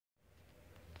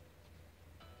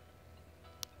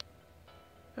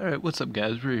Alright, what's up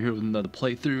guys? We're here with another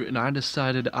playthrough, and I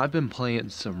decided I've been playing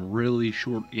some really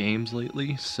short games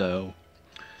lately, so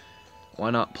why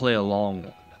not play a long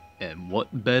one? And what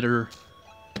better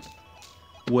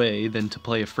way than to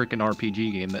play a freaking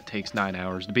RPG game that takes 9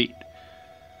 hours to beat?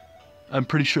 I'm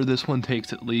pretty sure this one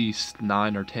takes at least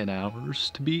 9 or 10 hours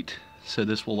to beat, so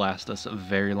this will last us a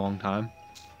very long time.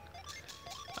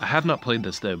 I have not played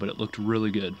this though, but it looked really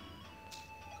good.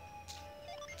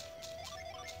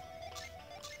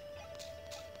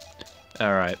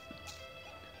 Alright.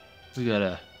 We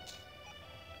gotta...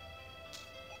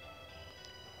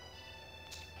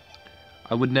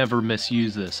 I would never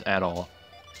misuse this at all.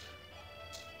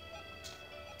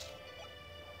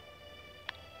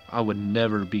 I would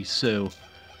never be so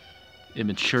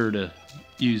immature to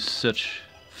use such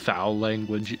foul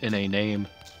language in a name.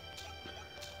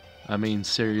 I mean,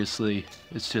 seriously,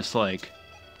 it's just like...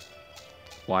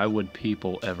 Why would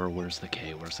people ever... Where's the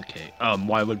K? Where's the K?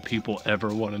 Why would people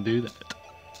ever want to do that?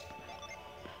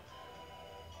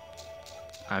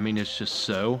 I mean, it's just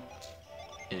so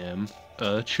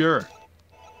immature.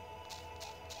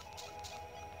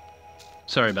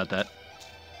 Sorry about that.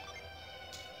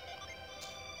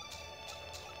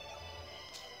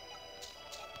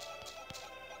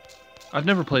 I've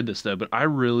never played this though, but I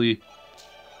really...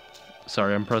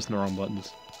 Sorry, I'm pressing the wrong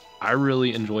buttons. I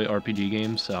really enjoy RPG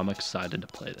games, so I'm excited to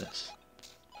play this.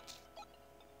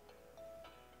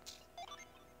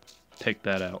 Take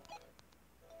that out.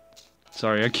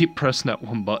 Sorry, I keep pressing that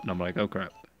one button. I'm like, oh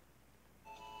crap.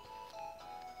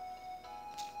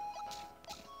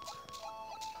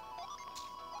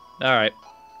 Alright.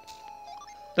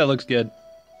 That looks good.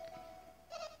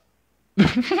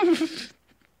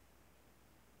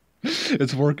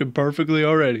 It's working perfectly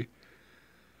already.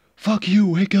 Fuck you,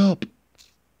 wake up.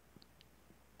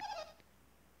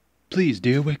 Please,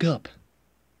 dear, wake up.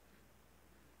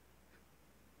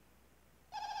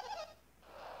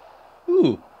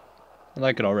 Ooh, I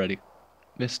like it already.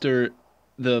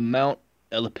 The Mount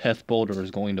Aleph boulder is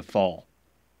going to fall.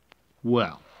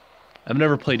 Well, I've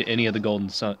never played any of the Golden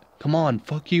Sun. Come on,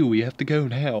 fuck you, we have to go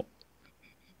now.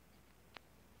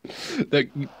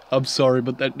 I'm sorry,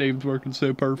 but that name's working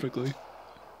so perfectly.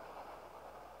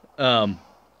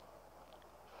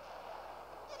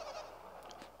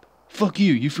 Fuck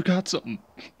you, you forgot something.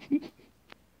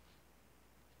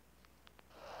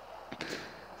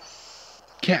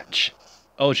 Catch.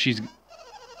 Oh,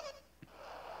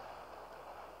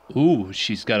 Ooh,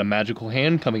 she's got a magical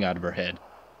hand coming out of her head.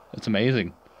 That's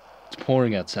amazing. It's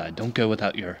pouring outside. Don't go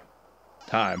without your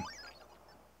time.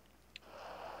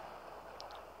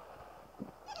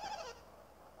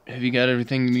 Have you got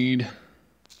everything you need?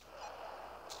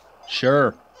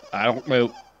 Sure. I don't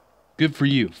know. Good for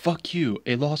you. Fuck you.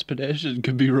 A lost pedestrian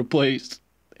could be replaced.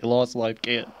 A lost life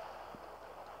can't.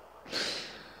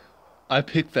 I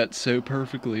picked that so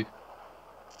perfectly.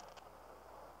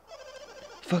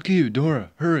 Fuck you,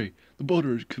 Dora. Hurry. The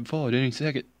boulder could fall at any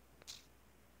second.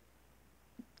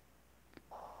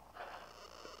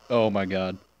 Oh my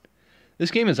god.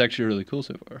 This game is actually really cool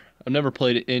so far. I've never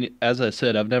played any, as I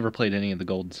said, I've never played any of the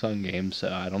Golden Sun games,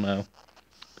 so I don't know.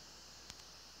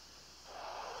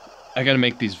 I gotta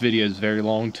make these videos very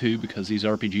long too, because these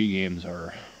RPG games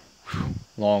are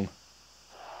long.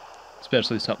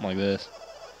 Especially something like this.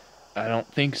 I don't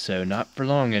think so, not for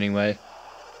long anyway.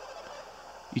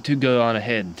 You two go on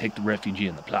ahead and take the refugee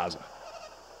in the plaza.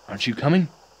 Aren't you coming?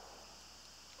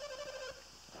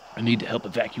 I need to help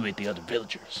evacuate the other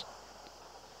villagers.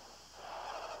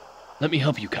 Let me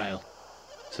help you, Kyle.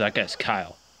 So that guy's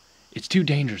Kyle. It's too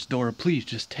dangerous, Dora. Please,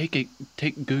 just take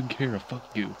good care of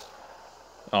fuck you.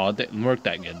 Oh, it didn't work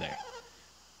that good there.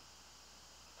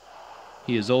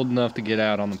 He is old enough to get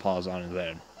out on the plaza on his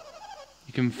own.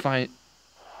 You can find...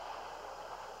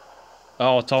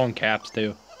 Oh, it's all in caps,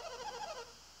 too.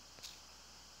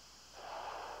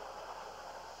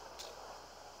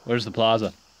 Where's the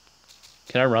plaza?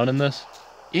 Can I run in this?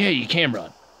 Yeah, you can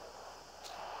run.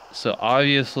 So,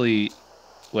 obviously...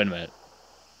 Wait a minute.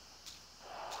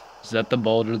 Is that the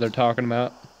boulder they're talking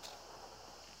about?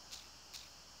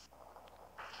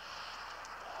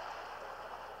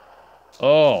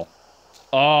 Oh.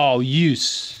 Oh,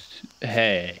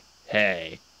 Hey.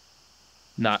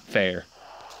 Not fair.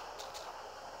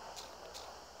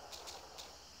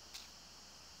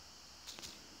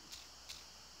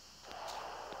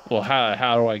 Well,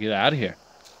 how do I get out of here?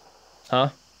 Huh?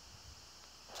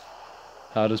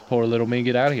 How does poor little me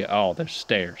get out of here? Oh, there's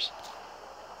stairs.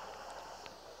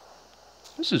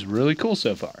 This is really cool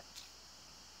so far.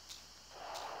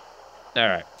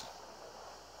 Alright.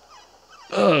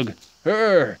 Ugh!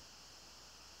 Her!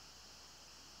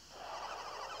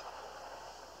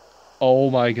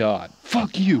 Oh my god.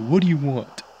 Fuck you. What do you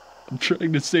want? I'm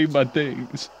trying to save my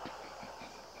things.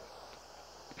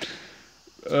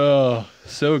 Oh,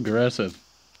 so aggressive.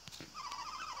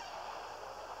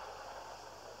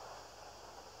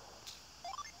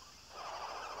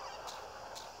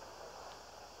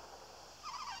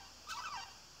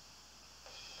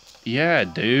 Yeah,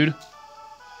 dude.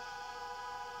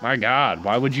 My god,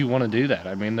 why would you want to do that?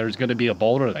 I mean, there's going to be a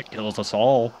boulder that kills us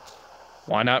all.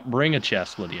 Why not bring a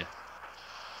chest with you?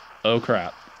 Oh,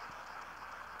 crap.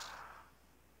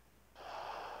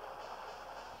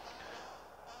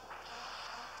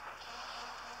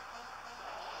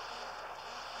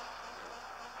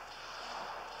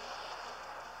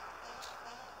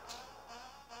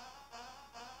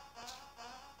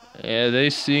 Yeah,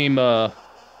 they seem,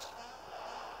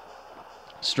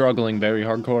 struggling very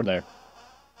hardcore there.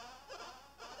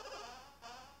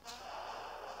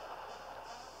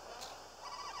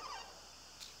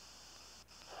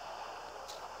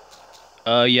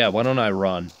 Yeah, why don't I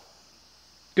run?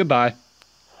 Goodbye.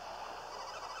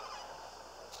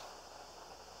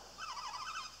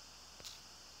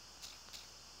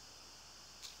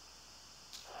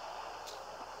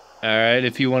 Alright,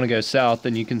 if you want to go south,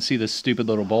 then you can see this stupid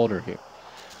little boulder here.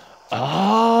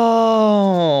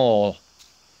 Oh!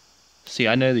 See,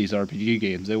 I know these RPG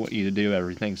games. They want you to do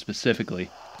everything specifically.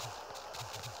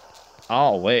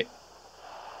 Oh, wait.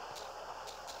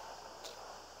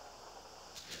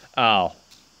 Oh.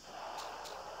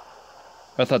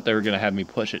 I thought they were going to have me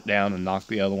push it down and knock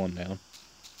the other one down.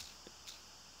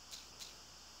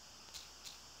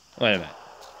 Wait a minute.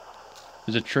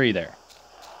 There's a tree there.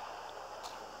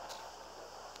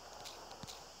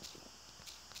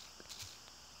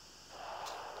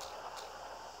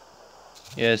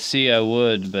 Yeah, see, I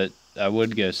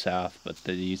would go south, but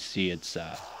you see it's,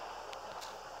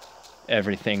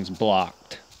 everything's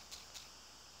blocked.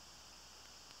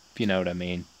 If you know what I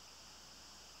mean.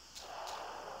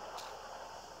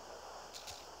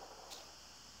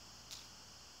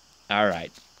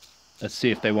 Alright. Let's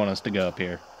see if they want us to go up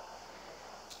here.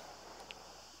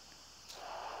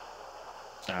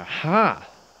 Aha!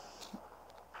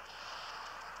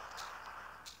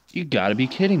 You gotta be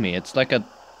kidding me. It's like a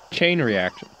chain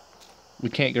reaction. We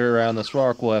can't go around this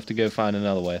rock. We'll have to go find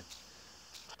another way.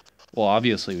 Well,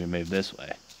 obviously we moved this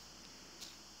way.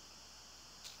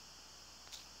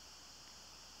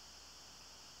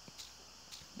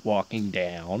 Walking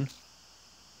down.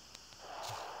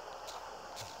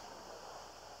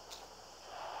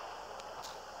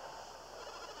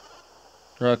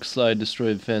 Rock slide,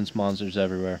 destroyed fence, monsters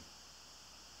everywhere.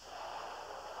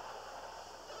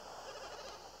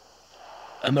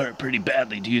 I'm hurt pretty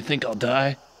badly. Do you think I'll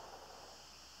die?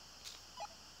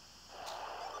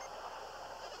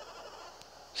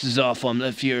 This is awful. I'm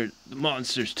left here. The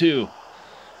monsters, too.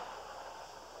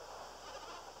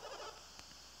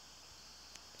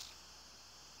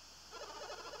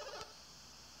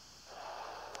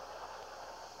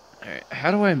 Alright, how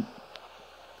do I...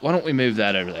 Why don't we move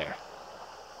that over there?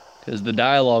 Because the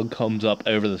dialogue comes up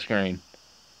over the screen.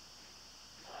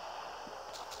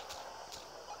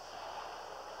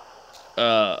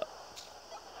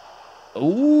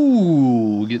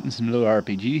 Ooh, getting some little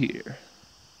RPG here.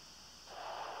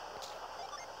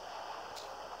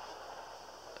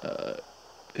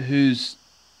 Who's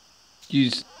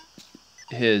used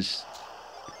his...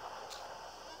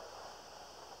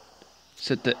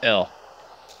 Set the L.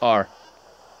 R.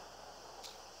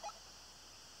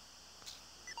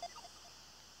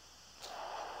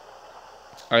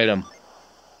 Item.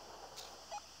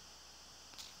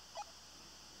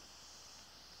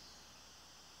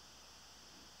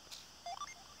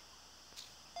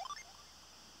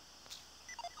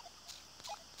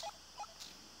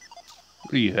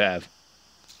 What do you have?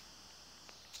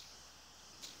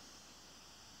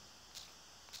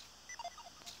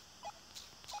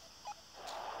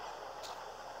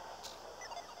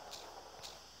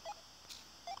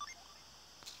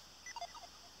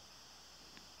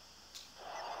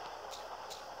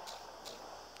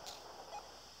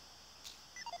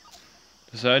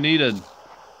 So I need a...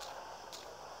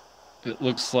 It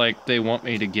looks like they want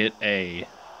me to get a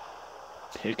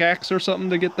pickaxe or something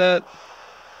to get that.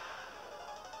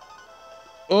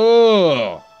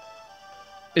 Oh!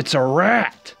 It's a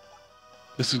rat!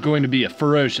 This is going to be a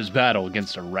ferocious battle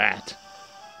against a rat.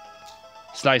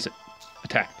 Slice it.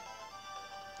 Attack.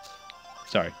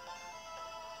 Sorry.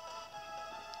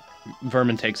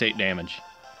 Vermin takes 8 damage.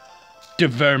 The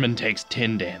vermin takes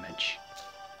 10 damage.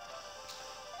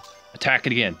 Attack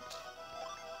it again.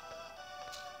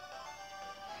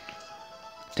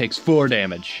 Takes 4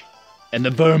 damage. And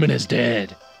the vermin is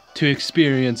dead. 2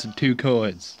 experience and 2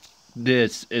 coins.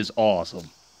 This is awesome.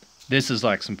 This is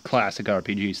like some classic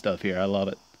RPG stuff here. I love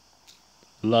it.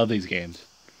 Love these games.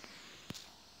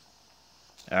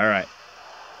 Alright.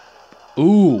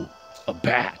 Ooh, a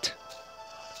bat.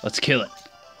 Let's kill it.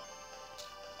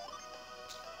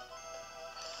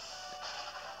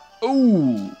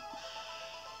 Ooh.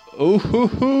 Oh hoo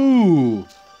hoo.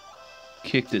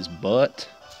 Kicked his butt.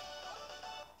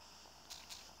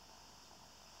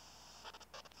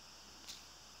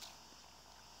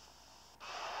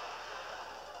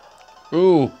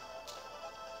 Ooh.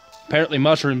 Apparently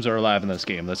mushrooms are alive in this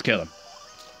game. Let's kill him.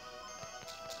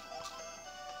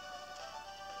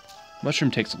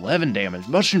 Mushroom takes 11 damage.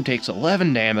 Mushroom takes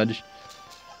 11 damage.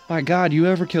 My god, you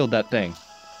ever killed that thing?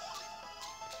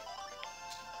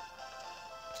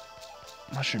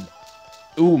 Mushroom.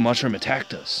 Ooh, mushroom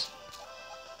attacked us.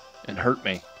 And hurt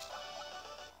me.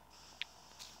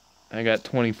 I got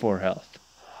 24 health.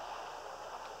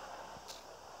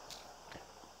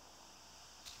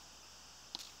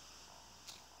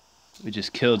 We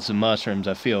just killed some mushrooms.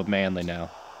 I feel manly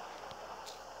now.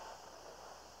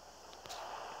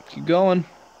 Keep going.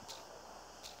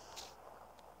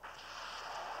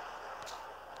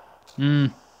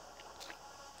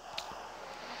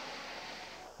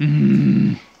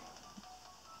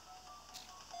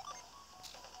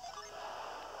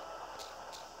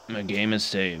 My game is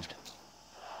saved.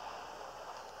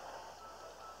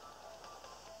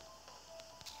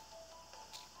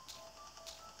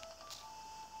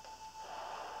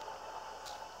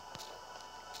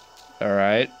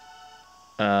 Alright.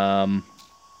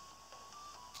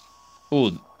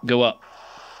 Ooh, go up.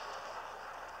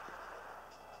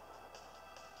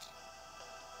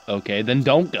 Okay, then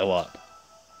don't go up.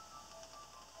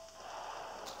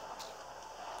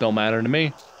 Don't matter to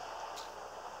me.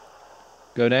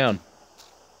 Go down.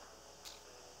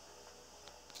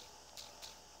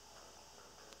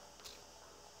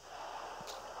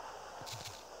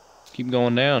 Keep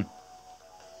going down.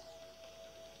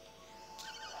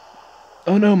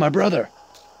 Oh no, my brother!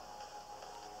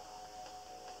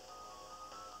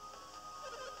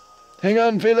 Hang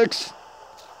on, Felix!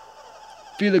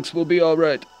 Felix will be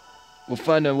alright. We'll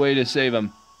find a way to save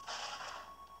him.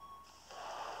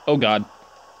 Oh god.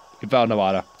 We found the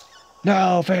water.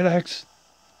 No, Felix!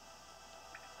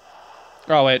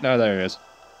 Oh wait, no, there he is.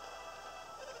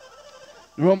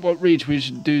 The rump won't reach. We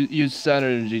should use sound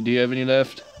energy. Do you have any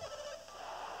left?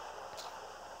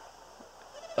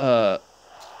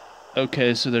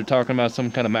 Okay, so they're talking about some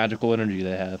kind of magical energy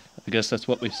they have. I guess that's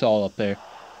what we saw up there.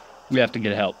 We have to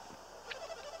get help.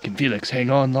 Can Felix hang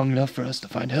on long enough for us to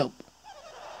find help?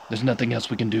 There's nothing else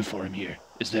we can do for him here,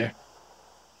 is there?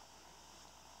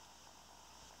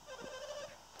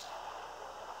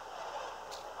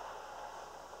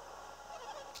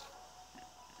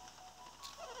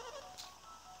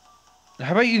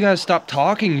 How about you guys stop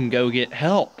talking and go get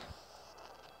help?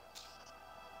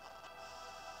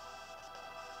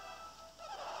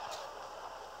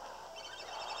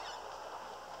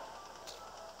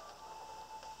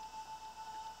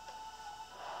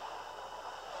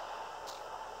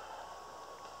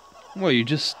 Well, you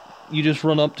just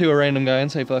run up to a random guy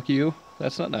and say fuck you?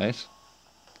 That's not nice.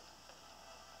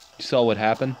 You saw what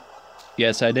happened?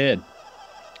 Yes, I did.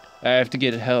 I have to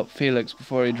get help Felix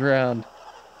before he drowned.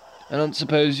 I don't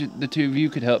suppose the two of you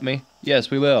could help me?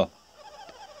 Yes, we will.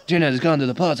 Jenna has gone to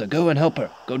the plaza. Go and help her.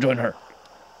 Go join her.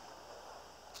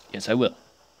 Yes, I will.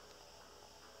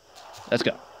 Let's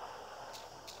go.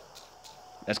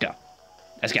 Let's go.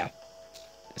 Let's go.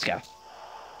 Let's go.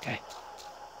 Okay.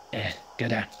 Go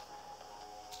down.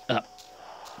 Up.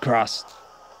 Cross.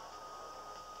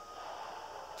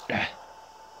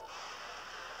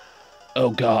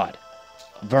 Oh god.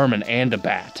 A vermin and a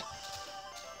bat.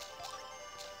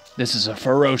 This is a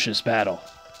ferocious battle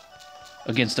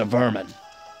against a vermin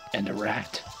and a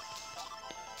rat.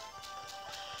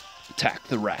 Attack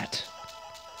the rat.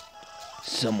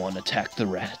 Someone attack the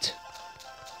rat.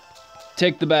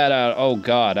 Take the bat out. Oh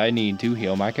god, I need to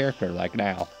heal my character like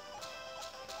now.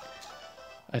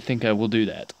 I think I will do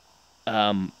that.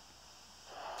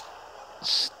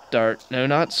 Start. No,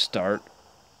 not start.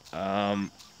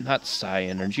 Not psi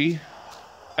energy.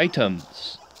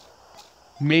 Items.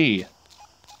 Me.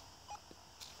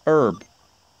 Herb.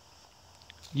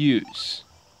 Use.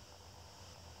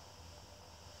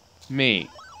 Me.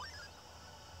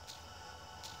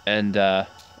 And,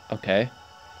 okay.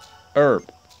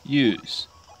 Herb. Use.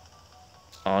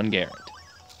 On Garrett.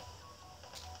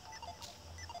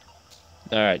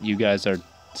 Alright, you guys are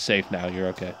safe now. You're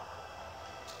okay.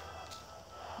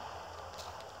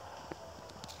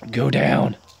 Go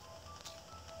down.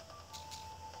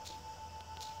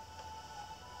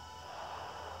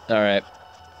 Alright.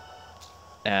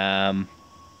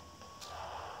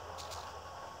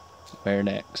 Where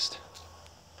next?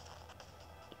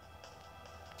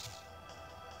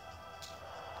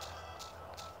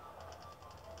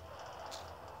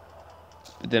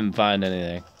 Didn't find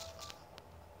anything.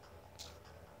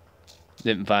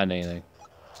 Didn't find anything.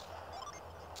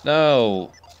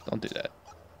 No! Don't do that.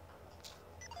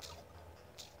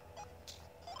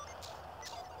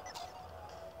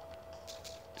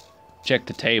 Check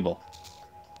the table.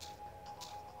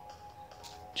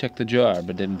 Check the jar,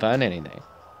 but didn't find anything.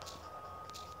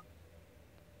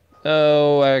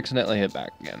 Oh, I accidentally hit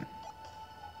back again.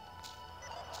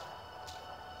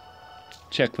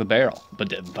 Check the barrel, but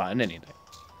didn't find anything.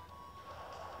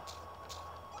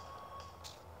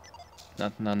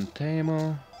 Nothing on the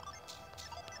table.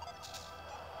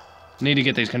 Need to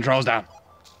get these controls down.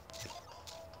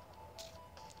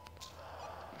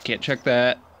 Can't check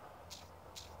that.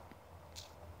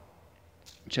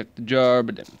 Check the jar,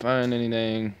 but didn't find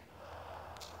anything.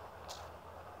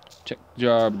 Check the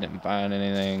jar, but didn't find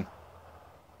anything.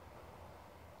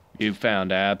 You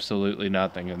found absolutely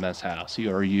nothing in this house.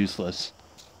 You are useless.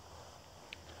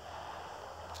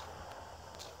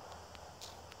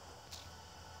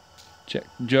 Check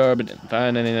the jar, but didn't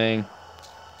find anything.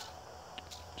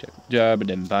 Check the jar, but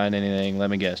didn't find anything. Let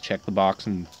me guess. Check the box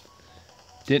and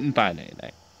didn't find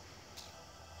anything.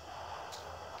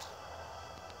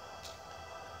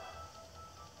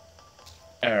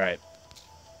 Alright.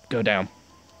 Go down.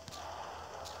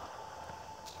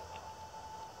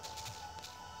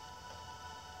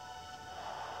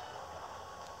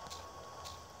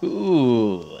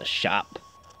 Ooh, a shop.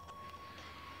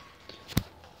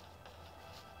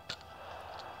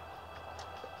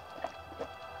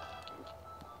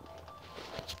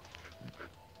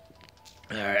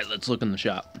 Alright, let's look in the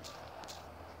shop.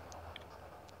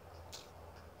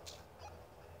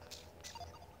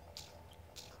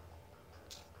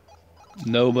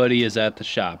 Nobody is at the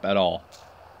shop at all.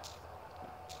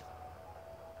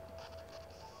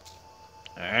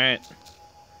 Alright.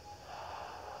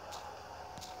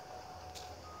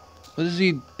 What is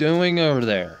he doing over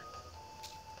there?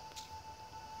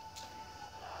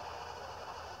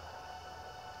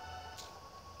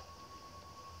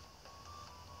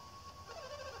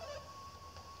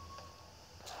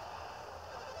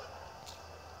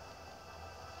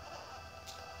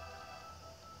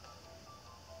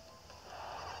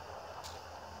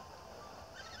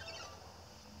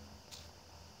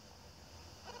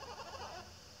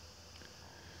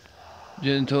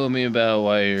 Jen told me about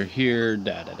why you're here,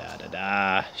 da da da da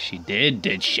da. She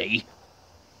did she?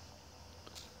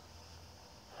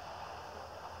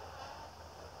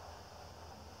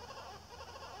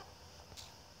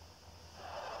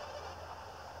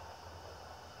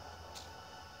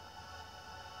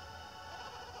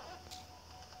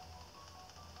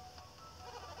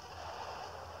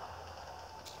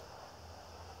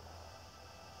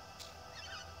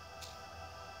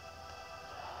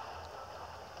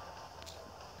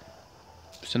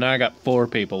 So now I got 4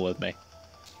 people with me.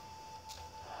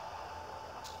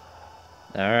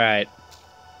 Alright.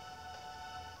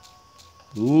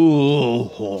 Ooh.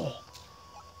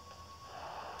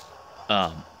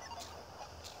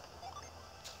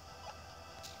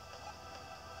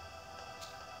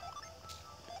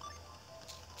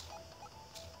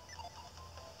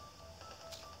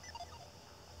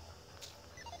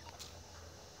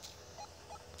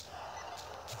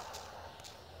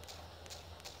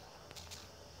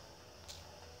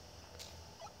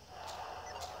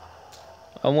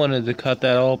 I wanted to cut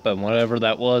that open, whatever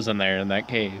that was in there in that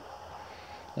cave.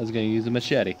 I was going to use a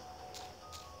machete.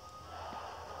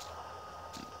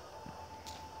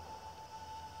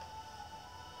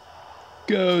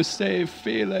 Go save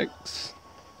Felix.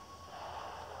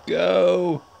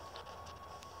 Go.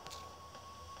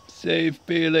 Save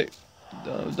Felix.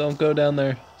 Don't go down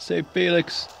there. Save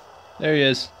Felix. There he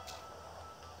is.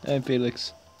 Hey,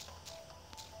 Felix.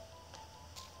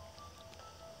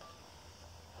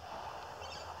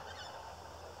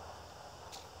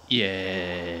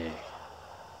 Yay.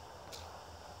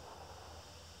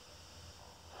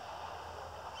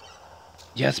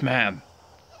 Yes, ma'am.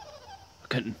 I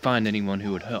couldn't find anyone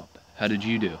who would help. How did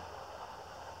you do?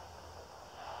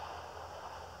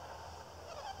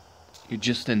 You're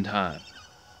just in time.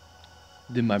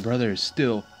 Then my brother is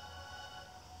still...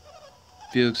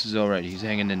 Felix is alright. He's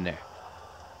hanging in there.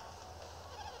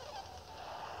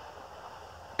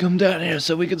 Come down here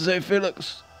so we can save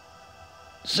Felix.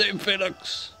 Save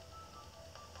Felix.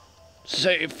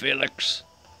 Save Felix.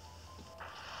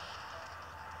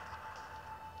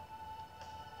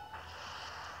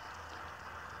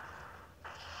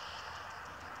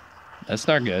 That's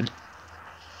not good.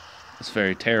 It's a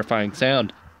very terrifying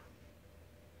sound.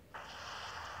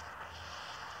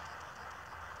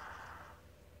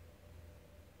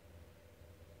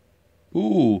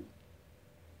 Ooh.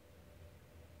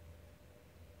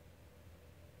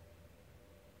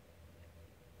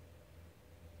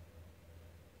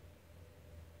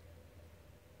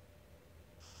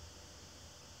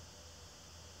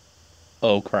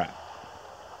 Oh crap.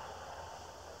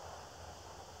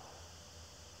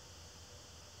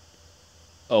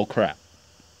 Oh crap.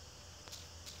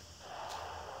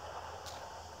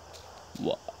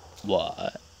 What?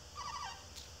 What?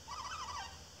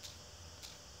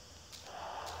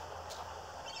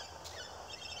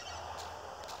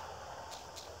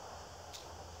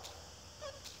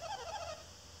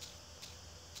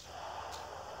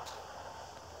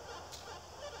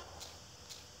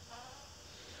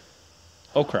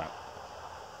 Oh crap.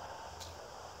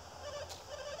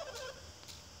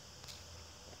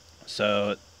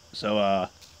 So,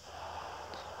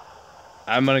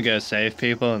 I'm gonna go save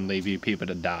people and leave you people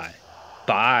to die.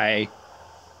 Bye.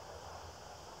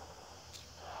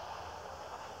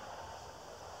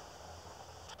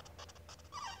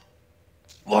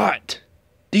 What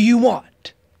do you want?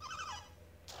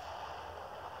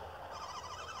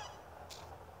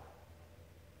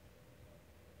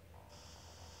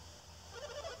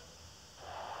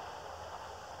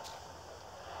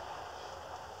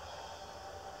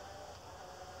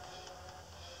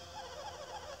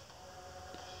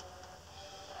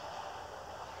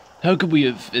 How could we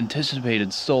have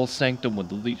anticipated Soul Sanctum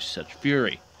would unleash such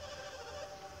fury?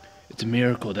 It's a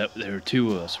miracle that there were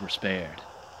two of us were spared.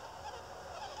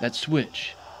 That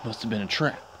switch must have been a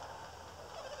trap.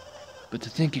 But to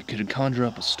think it could conjure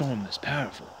up a storm this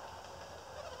powerful.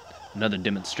 Another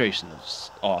demonstration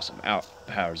of awesome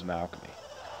powers of alchemy.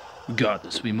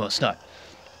 Regardless, we must not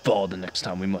fall the next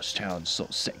time we must challenge Soul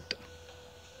Sanctum.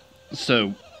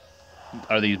 So,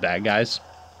 are these bad guys?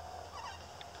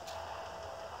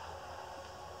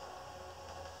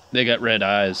 They got red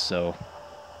eyes, so...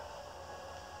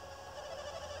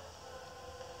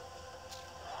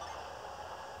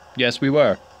 Yes, we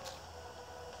were.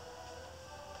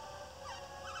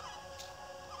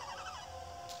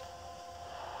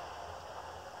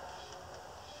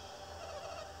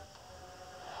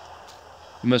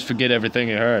 You must forget everything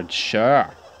you heard.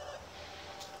 Sure.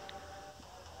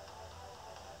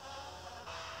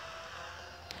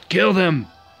 Kill them!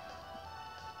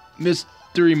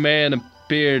 Mystery man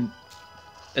appeared.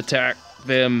 Attack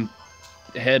them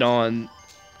head on.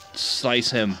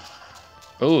 Slice him.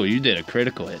 Oh, you did a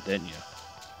critical hit, didn't you?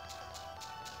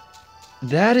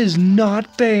 That is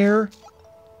not fair.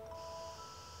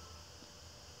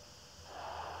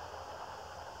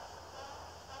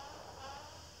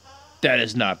 That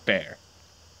is not fair.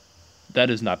 That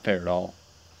is not fair at all.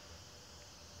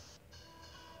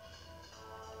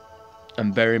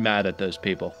 I'm very mad at those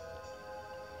people.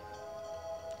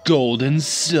 Golden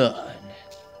Sun.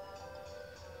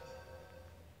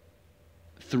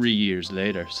 3 years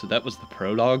later. So that was the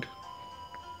prologue.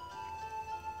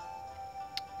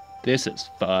 This is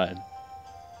fun.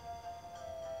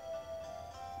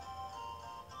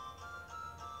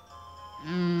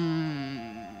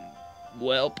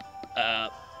 Welp.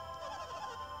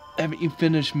 Haven't you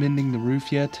finished mending the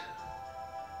roof yet?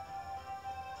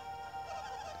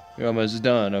 You're almost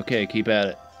done. Okay, keep at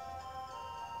it.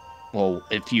 Well,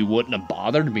 if you wouldn't have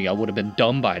bothered me, I would have been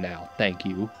done by now. Thank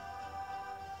you.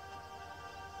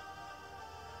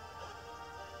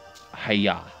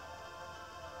 Hiya.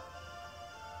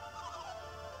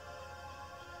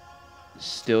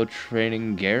 Still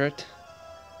training Garrett?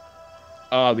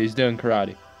 Oh, he's doing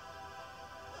karate.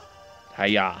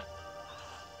 Hiya.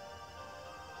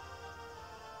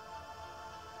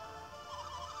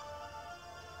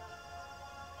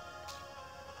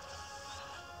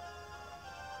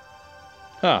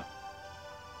 Huh.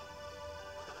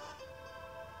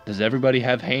 Does everybody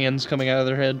have hands coming out of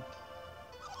their head?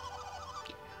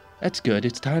 That's good.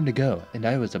 It's time to go, and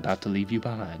I was about to leave you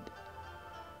behind.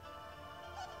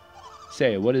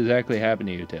 Say, what exactly happened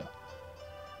to you two?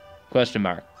 Question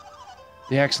mark.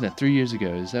 The accident 3 years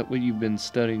ago, is that what you've been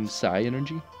studying psi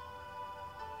energy?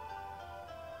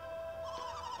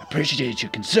 I appreciate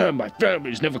your concern. My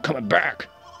family's never coming back.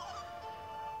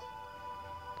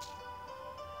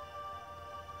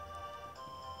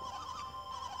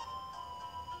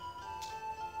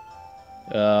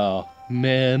 Oh,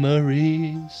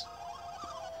 memories.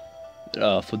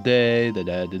 Awful day,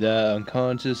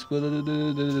 unconscious,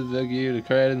 the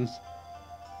credits.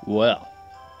 Well,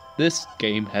 this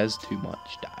game has too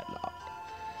much dialogue.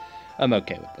 I'm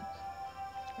okay with it.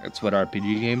 That's what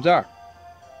RPG games are.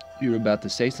 You were about to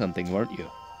say something, weren't you?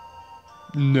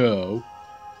 No.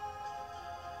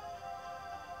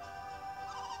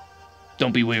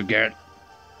 Don't be weird, Garrett.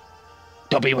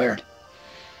 Don't be weird.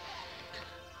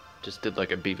 Just did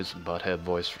like a Beavis and Butthead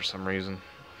voice for some reason.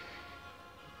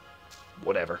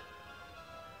 Whatever.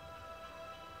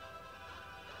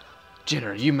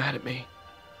 Jenner, are you mad at me?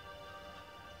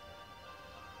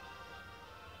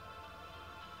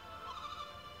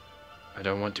 I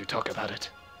don't want to talk about it.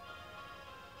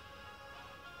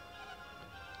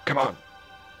 Come on.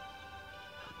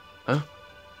 Huh?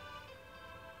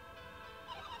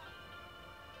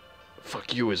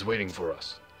 Fuck you is waiting for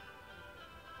us.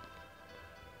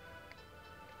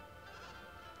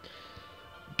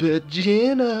 But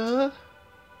Jenna...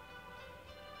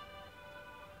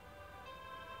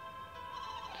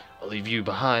 I'll leave you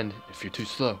behind if you're too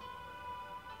slow.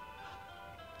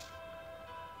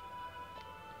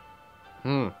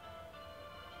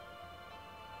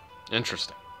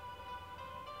 Interesting.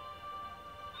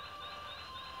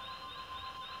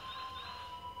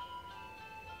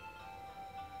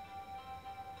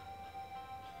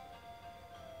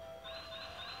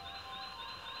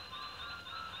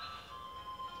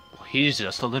 Well, he's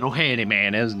just a little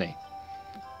handyman, isn't he?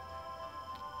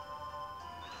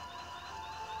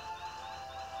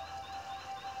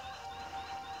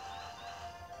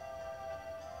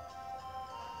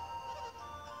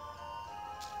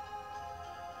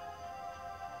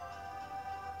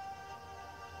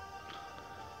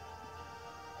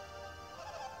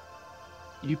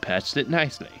 You patched it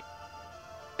nicely.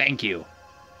 Thank you.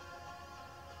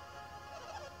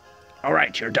 All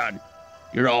right, you're done.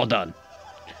 You're all done.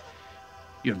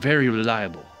 You're very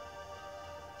reliable.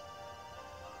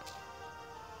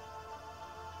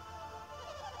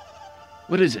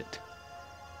 What is it?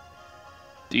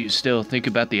 Do you still think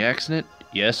about the accident?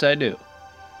 Yes, I do.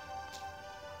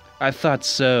 I thought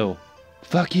so.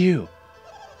 Fuck you.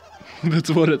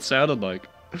 That's what it sounded like.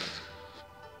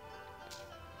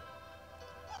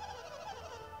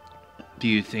 Do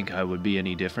you think I would be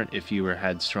any different if you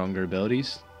had stronger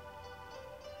abilities?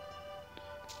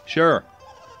 Sure.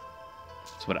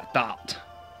 That's what I thought.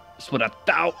 That's what I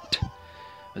thought.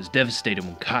 I was devastated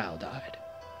when Kyle died.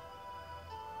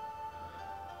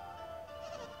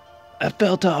 I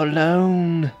felt all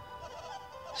alone.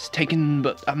 It's taken,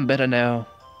 but I'm better now.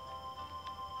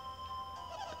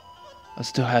 I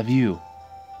still have you.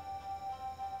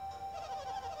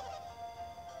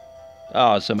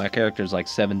 Oh, so my character's like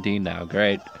 17 now.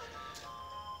 Great.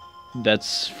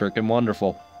 That's freaking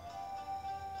wonderful.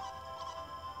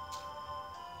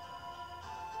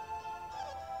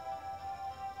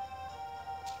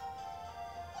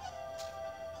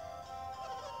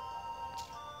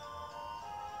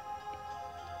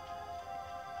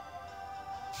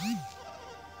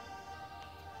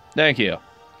 Thank you.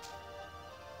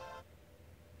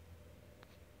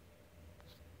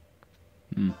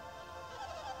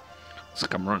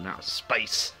 Looks like I'm running out of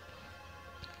space.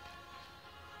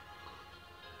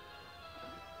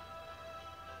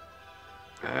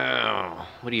 Oh,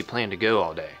 where do you plan to go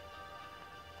all day?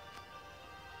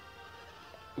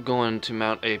 We're going to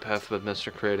Mount Apeth with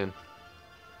Mr. Creighton.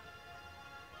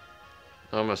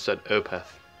 I almost said Opeth.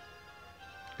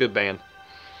 Good band.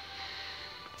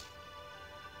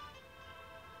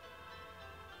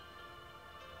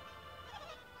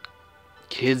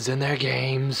 Kids and their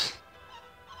games.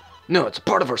 No, it's a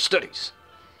part of our studies.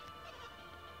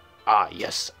 Ah,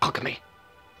 yes, alchemy.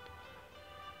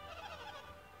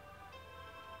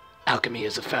 Alchemy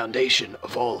is the foundation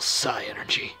of all psi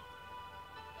energy.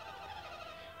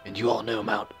 And you all know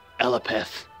Mount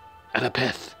Aleph.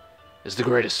 Aleph is the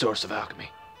greatest source of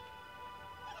alchemy.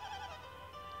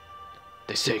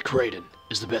 They say Creighton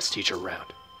is the best teacher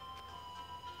around.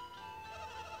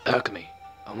 Alchemy,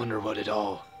 I wonder what it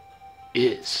all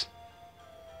is.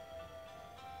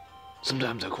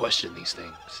 Sometimes I question these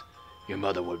things. Your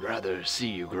mother would rather see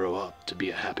you grow up to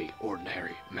be a happy,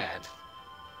 ordinary man.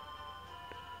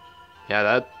 Yeah,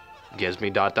 that gives me ...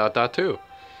 too.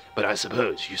 But I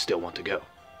suppose you still want to go.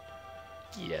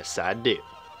 Yes, I do.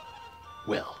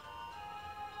 Well,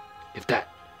 if that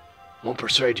won't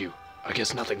persuade you, I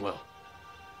guess nothing will.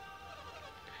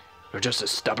 You're just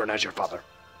as stubborn as your father.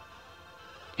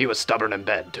 He was stubborn in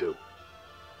bed, too.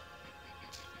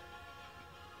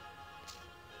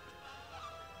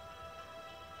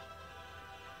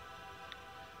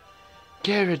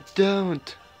 Garrett,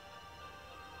 don't.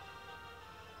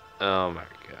 Oh my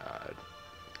god.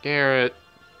 Garrett.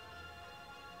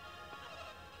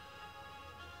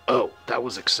 Oh, that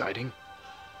was exciting.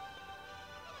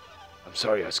 I'm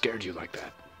sorry I scared you like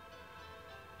that.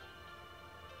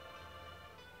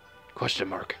 Question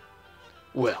mark.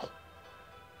 Well,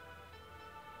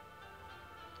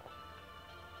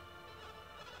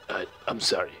 I'm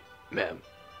sorry, ma'am.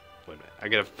 Wait a minute, I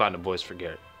gotta find a voice for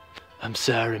Garrett. I'm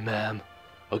sorry, ma'am.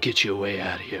 I'll get you away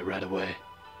out of here right away.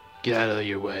 Get out of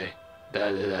your way.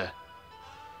 Da da da.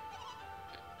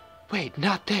 Wait,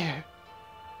 not there.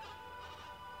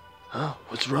 Huh?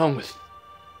 What's wrong with...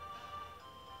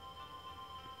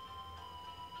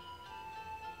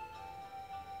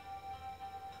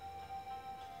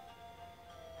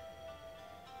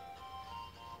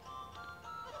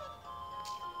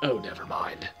 Oh, never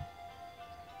mind.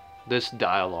 This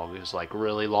dialogue is like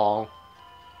really long.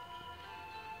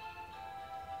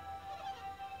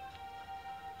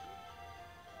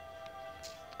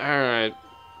 Alright,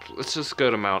 let's just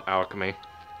go to Mount Alchemy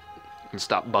and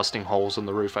stop busting holes in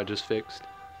the roof I just fixed.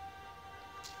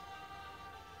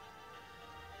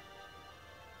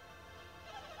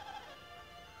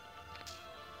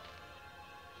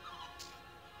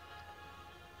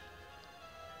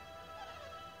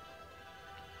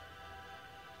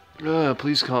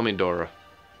 Please call me Dora.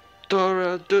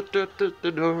 Dora, Dora,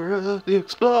 the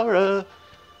Explorer.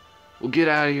 We'll get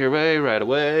out of here right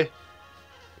away.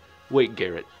 Wait,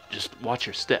 Garrett, just watch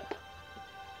your step.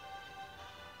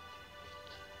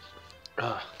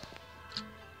 All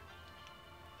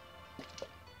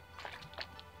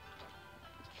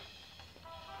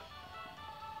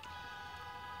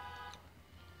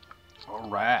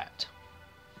right.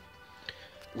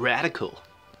 Radical.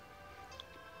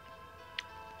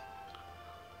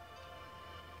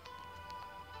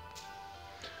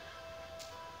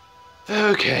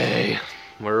 Okay,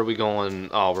 where are we going?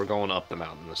 Oh, we're going up the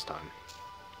mountain this time.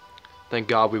 Thank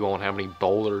God we won't have any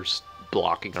boulders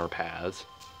blocking our paths.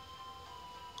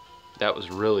 That was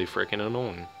really freaking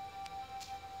annoying.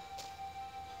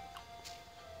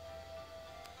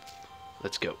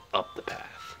 Let's go up the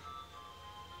path.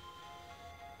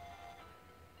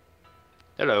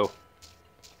 Hello.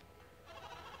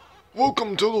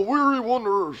 Welcome to the Weary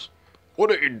Wanderers.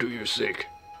 What aid do you seek?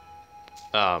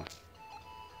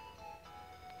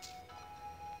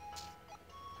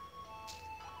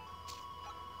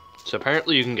 So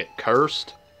apparently you can get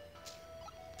cursed,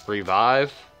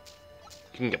 revive,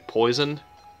 you can get poisoned,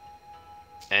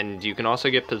 and you can also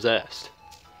get possessed.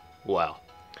 Well,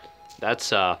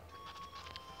 that's, I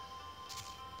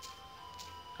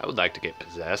would like to get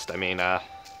possessed. I mean,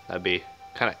 that'd be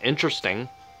kind of interesting.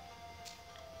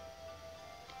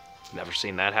 Never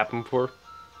seen that happen before.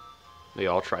 We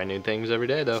all try new things every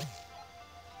day, though.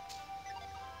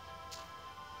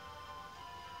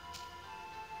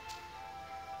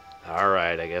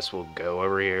 Alright, I guess we'll go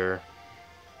over here.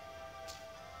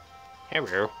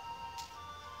 Hello.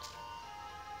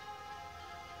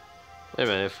 Wait a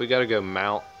minute, if we gotta go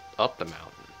up the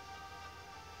mountain,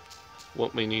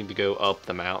 won't we need to go up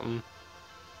the mountain?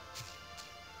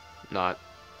 Not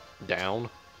down?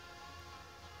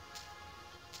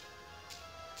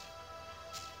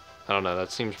 I don't know,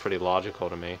 that seems pretty logical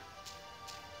to me.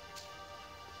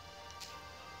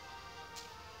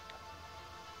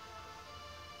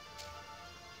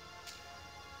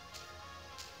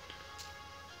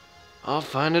 I'll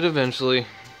find it eventually.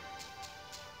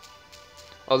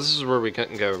 Oh, this is where we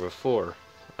couldn't go before.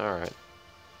 Alright.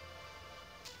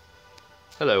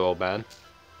 Hello, old man.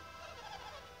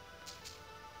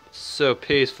 So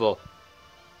peaceful.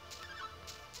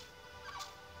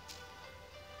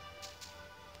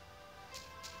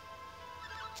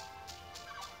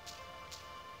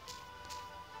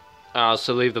 Oh,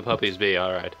 so leave the puppies be,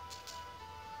 alright.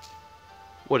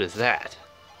 What is that?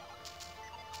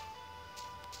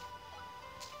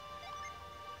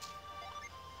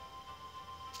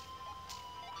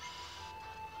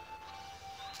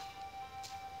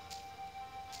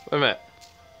 Wait a minute.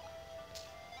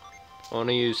 I want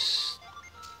to use...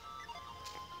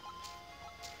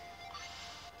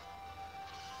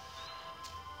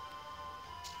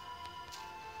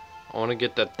 I want to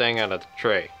get that thing out of the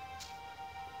tray.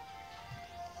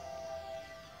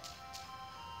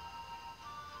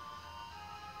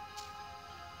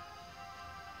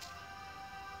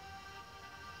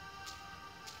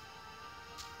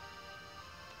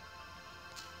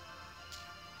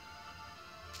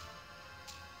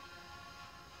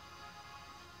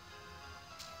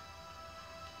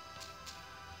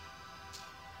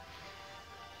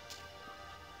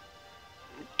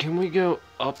 Can we go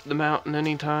up the mountain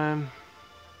anytime?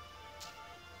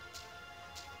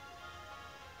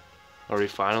 Are we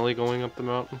finally going up the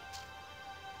mountain?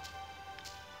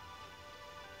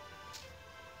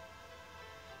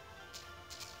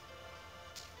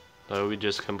 No, we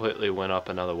just completely went up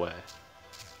another way.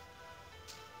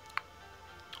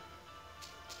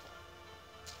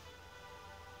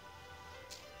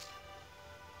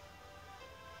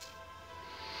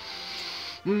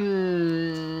 Go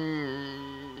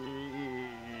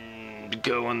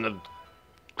in the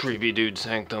creepy dude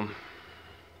sanctum.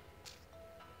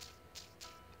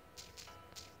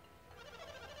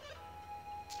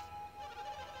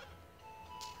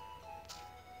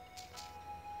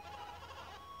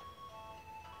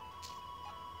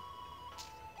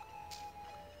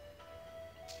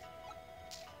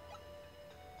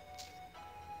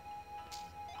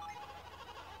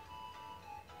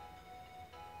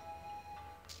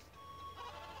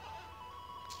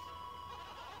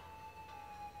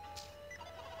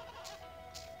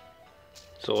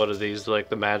 So what are these, like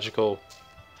the magical?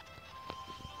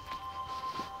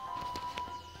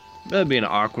 That'd be an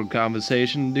awkward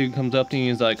conversation. Dude comes up to you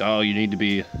and he's like, oh, you need to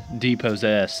be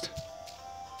depossessed.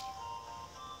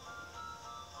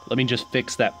 Let me just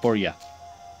fix that for you.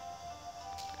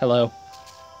 Hello?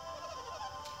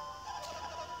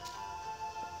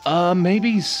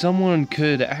 Maybe someone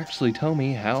could actually tell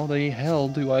me how the hell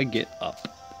do I get up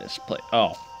this place?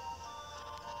 Oh.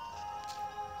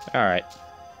 Alright.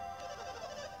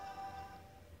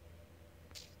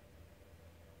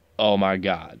 Oh my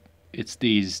god. It's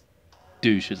these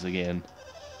douches again.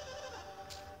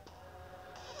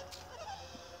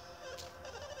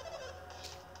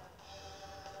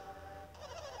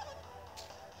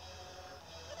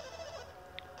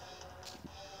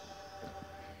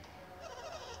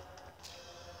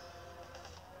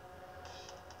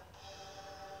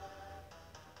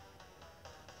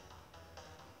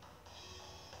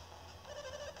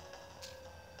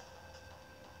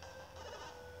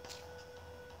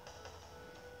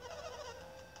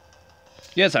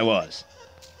 Yes, I was.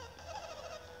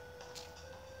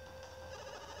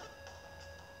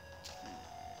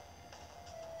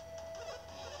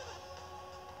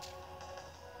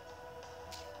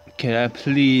 Can I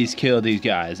please kill these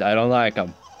guys? I don't like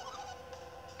them.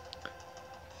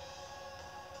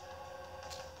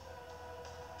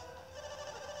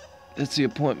 Is the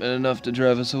appointment enough to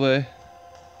drive us away?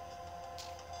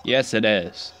 Yes, it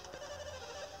is.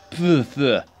 Phew,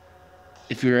 phew.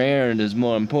 If your errand is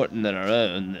more important than our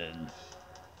own, then... ...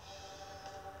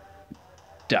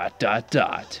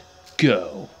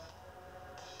 Go.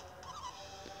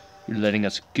 You're letting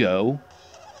us go?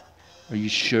 Are you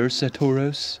sure,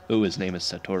 Satoros? Oh, his name is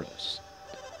Satoros.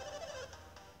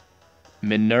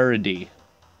 Minority.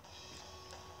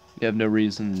 You have no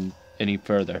reason any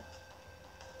further.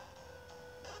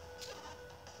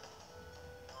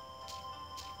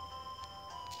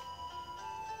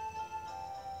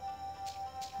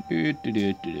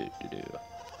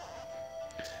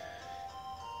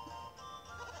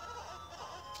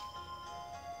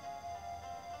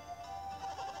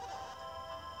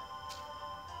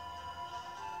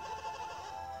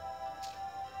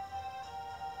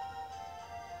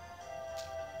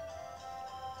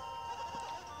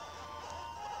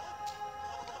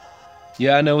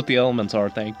 Yeah, I know what the elements are,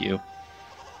 thank you.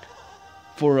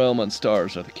 4 element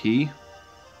stars are the key.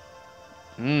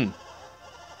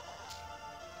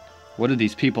 What are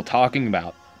these people talking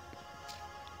about?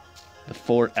 The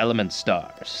 4 element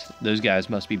stars. Those guys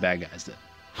must be bad guys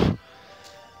then.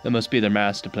 That must be their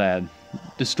master plan.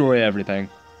 Destroy everything.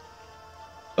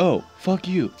 Oh, fuck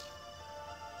you.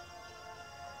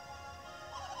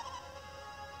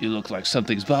 You look like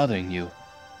something's bothering you.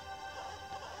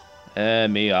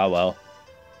 Me, ah well.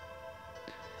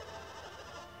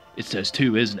 It's those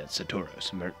 2, isn't it,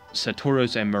 Satoros?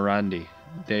 Satoros and Mirandi.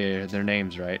 They're their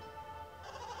names, right?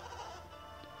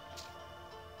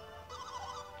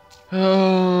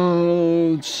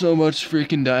 Oh, so much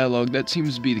freaking dialogue. That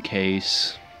seems to be the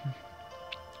case.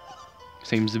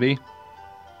 Seems to be.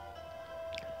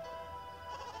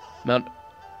 Mount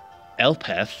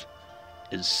Elpeth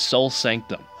is Soul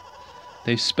Sanctum.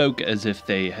 They spoke as if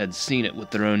they had seen it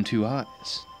with their own 2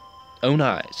 eyes. Own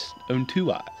eyes. Own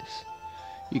 2 eyes.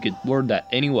 You could word that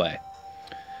any way.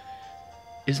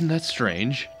 Isn't that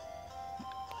strange?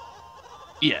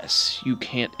 Yes, you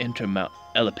can't enter Mount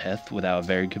Elepeth without a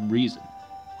very good reason.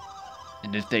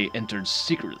 And if they entered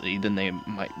secretly, then they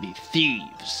might be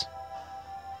thieves.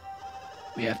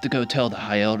 We have to go tell the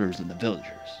High Elders and the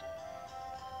villagers.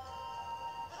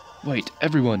 Wait,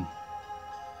 everyone!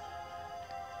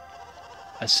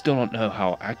 I still don't know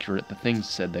how accurate the things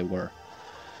said they were.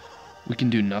 We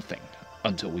can do nothing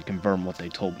until we confirm what they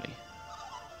told me.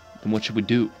 Then what should we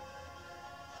do?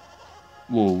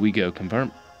 Will we go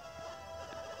confirm?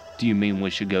 Do you mean we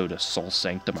should go to Soul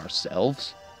Sanctum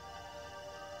ourselves?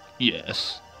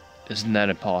 Yes. Isn't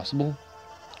that impossible?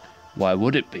 Why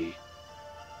would it be?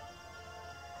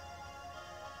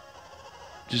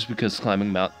 Just because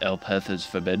climbing Mount Elpeth is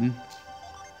forbidden?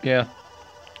 Yeah.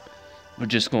 We're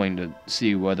just going to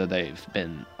see whether they've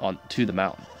been on to the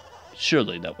mountain.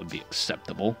 Surely that would be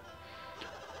acceptable.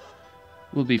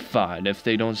 We'll be fine if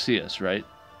they don't see us, right?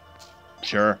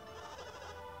 Sure.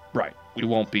 Right, we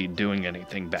won't be doing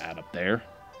anything bad up there.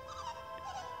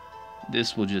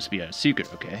 This will just be our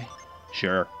secret, okay?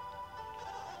 Sure.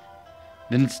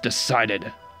 Then it's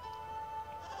decided.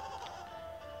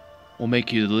 We'll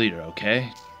make you the leader,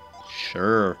 okay?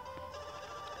 Sure.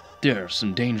 There are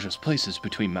some dangerous places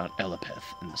between Mount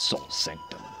Aleph and the Soul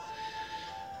Sanctum.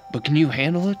 But can you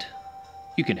handle it?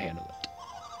 You can handle it.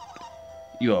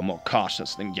 You are more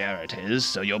cautious than Garrett is,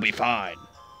 so you'll be fine.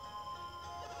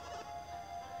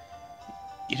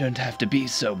 You don't have to be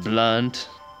so blunt.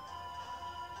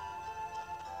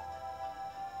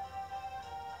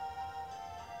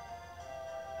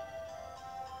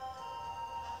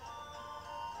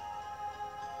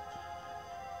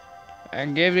 I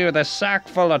gave you the sack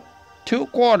full of 2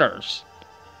 quarters.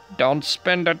 Don't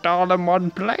spend it all in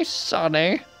one place,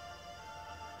 sonny.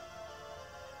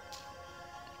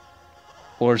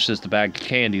 Or it's just a bag of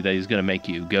candy that he's gonna make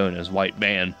you go in his white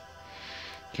van.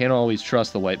 Can't always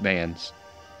trust the white vans.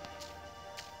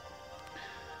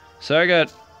 So I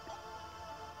got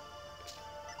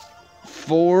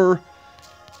 4,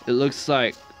 it looks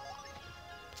like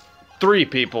 3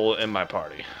 people in my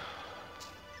party.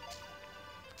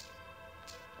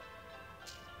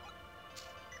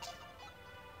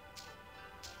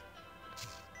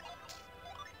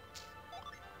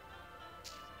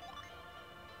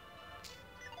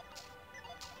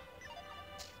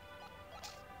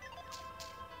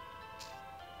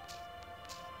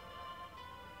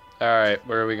 Alright,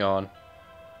 where are we going?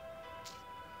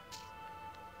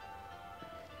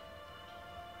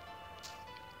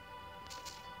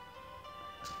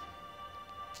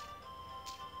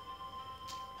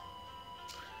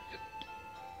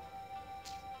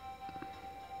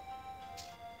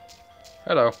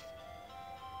 Hello.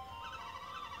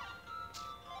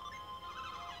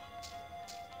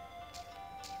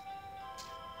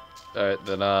 Alright,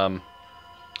 then,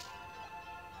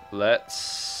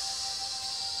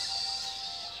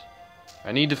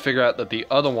 I need to figure out that the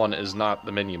other one is not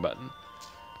the menu button.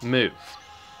 Move.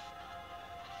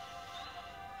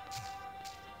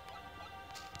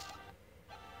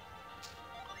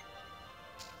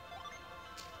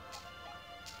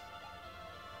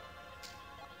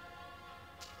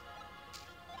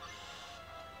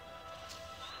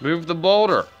 Move the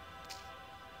boulder.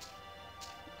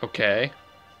 Okay.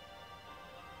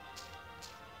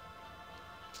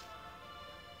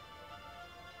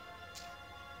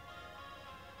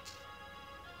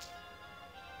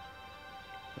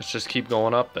 Let's just keep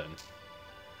going up then.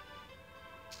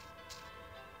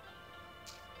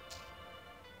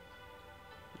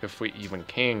 If we even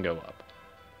can go up.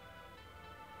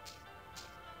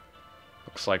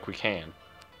 Looks like we can.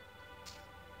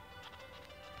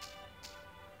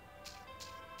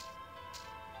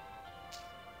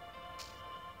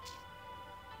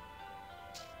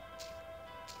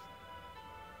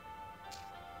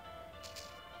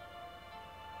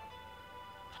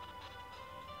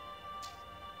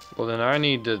 Well, then I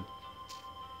need to...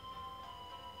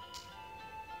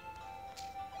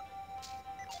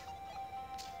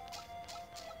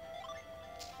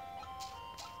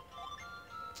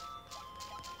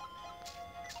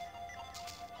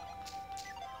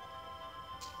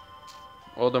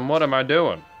 Well, then what am I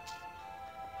doing?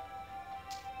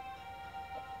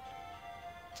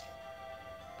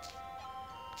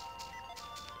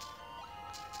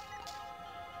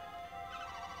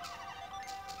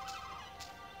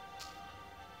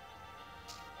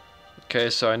 Okay,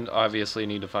 so I obviously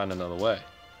need to find another way.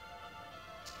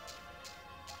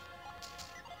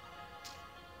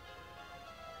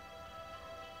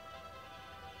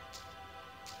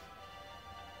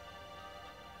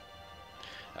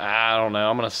 I don't know,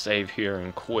 I'm gonna save here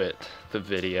and quit the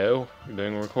video. We've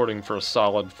been recording for a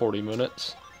solid 40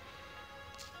 minutes.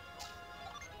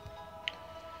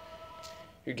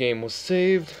 Your game was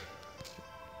saved.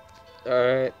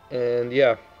 Alright, and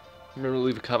yeah. Remember to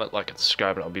leave a comment, like, and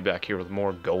subscribe, and I'll be back here with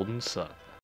more Golden Sun.